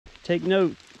take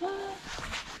note.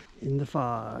 In the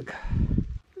fog.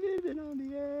 Living on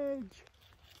the edge.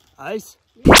 Ice?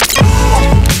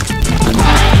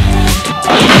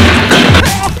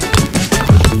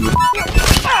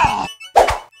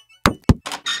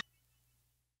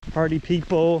 Party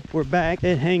people, we're back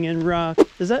at Hanging Rock.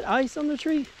 Is that ice on the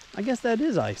tree? I guess that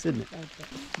is ice, isn't it?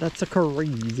 That's a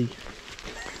crazy.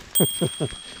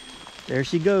 There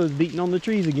she goes, beating on the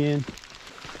trees again.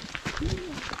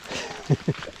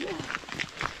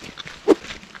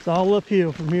 It's all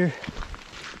uphill from here.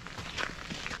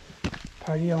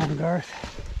 Party on, Garth.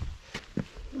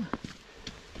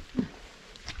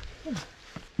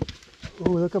 Oh,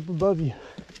 look up above you.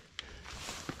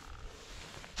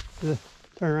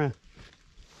 Turn around.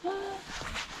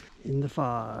 In the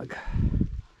fog.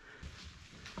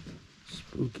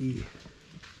 Spooky.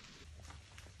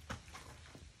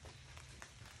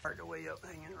 Part the way up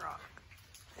Hanging Rock.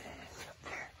 It's up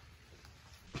there.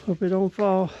 Hope it don't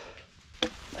fall.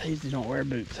 I usually don't wear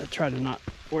boots. I try to not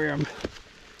wear them.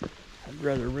 I'd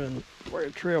rather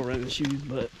wear trail running shoes,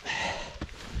 but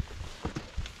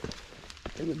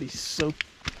it would be so.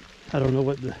 I don't know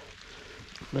what the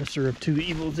lesser of two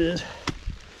evils is.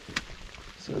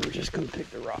 So we're just gonna pick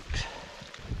the rocks.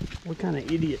 What kind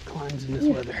of idiot climbs in this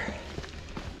weather?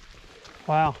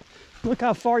 Wow, look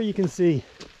how far you can see.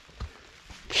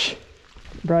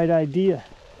 Bright idea.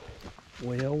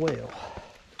 Well, well.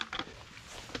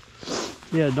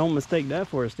 Yeah, don't mistake that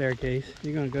for a staircase.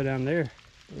 You're gonna go down there.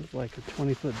 It's like a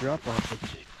 20-foot drop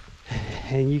off.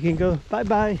 And you can go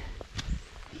bye-bye.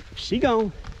 She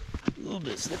gone. A little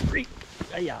bit slippery.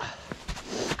 Yeah.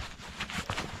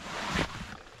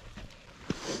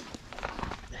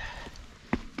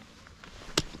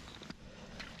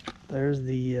 There's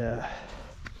the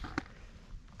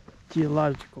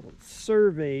Geological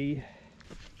Survey.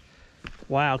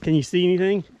 Wow, can you see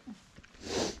anything?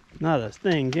 Not a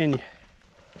thing, can you?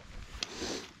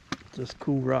 Just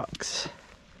cool rocks.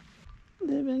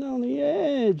 Living on the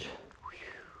edge.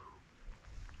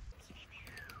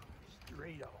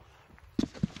 Straight off.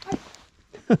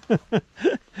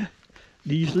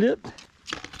 Do you slip?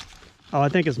 Oh, I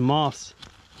think it's moss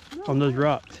on those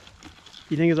rocks.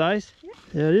 You think it's ice? Yeah.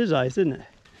 Yeah, it is ice, isn't it?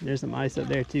 There's some ice up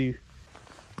there too.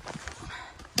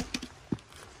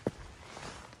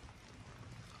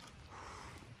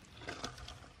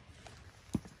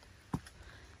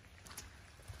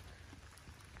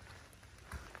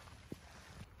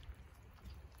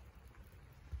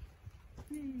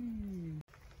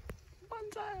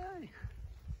 Bonsai!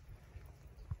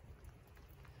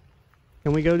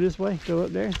 Can we go this way? Go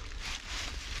up there?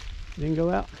 Then go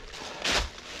out?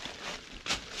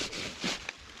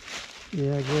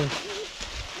 Yeah, I guess.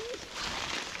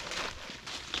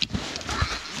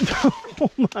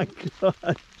 Oh my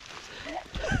God.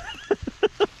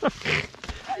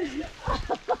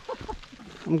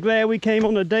 I'm glad we came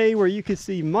on a day where you could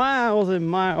see miles and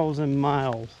miles and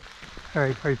miles. All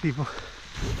right, party people.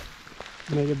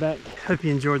 Made it back. Hope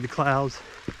you enjoyed the clouds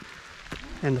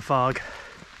and the fog.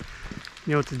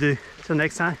 You know what to do. Till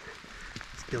next time,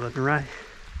 let's get left and right.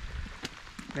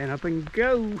 Man up and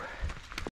go.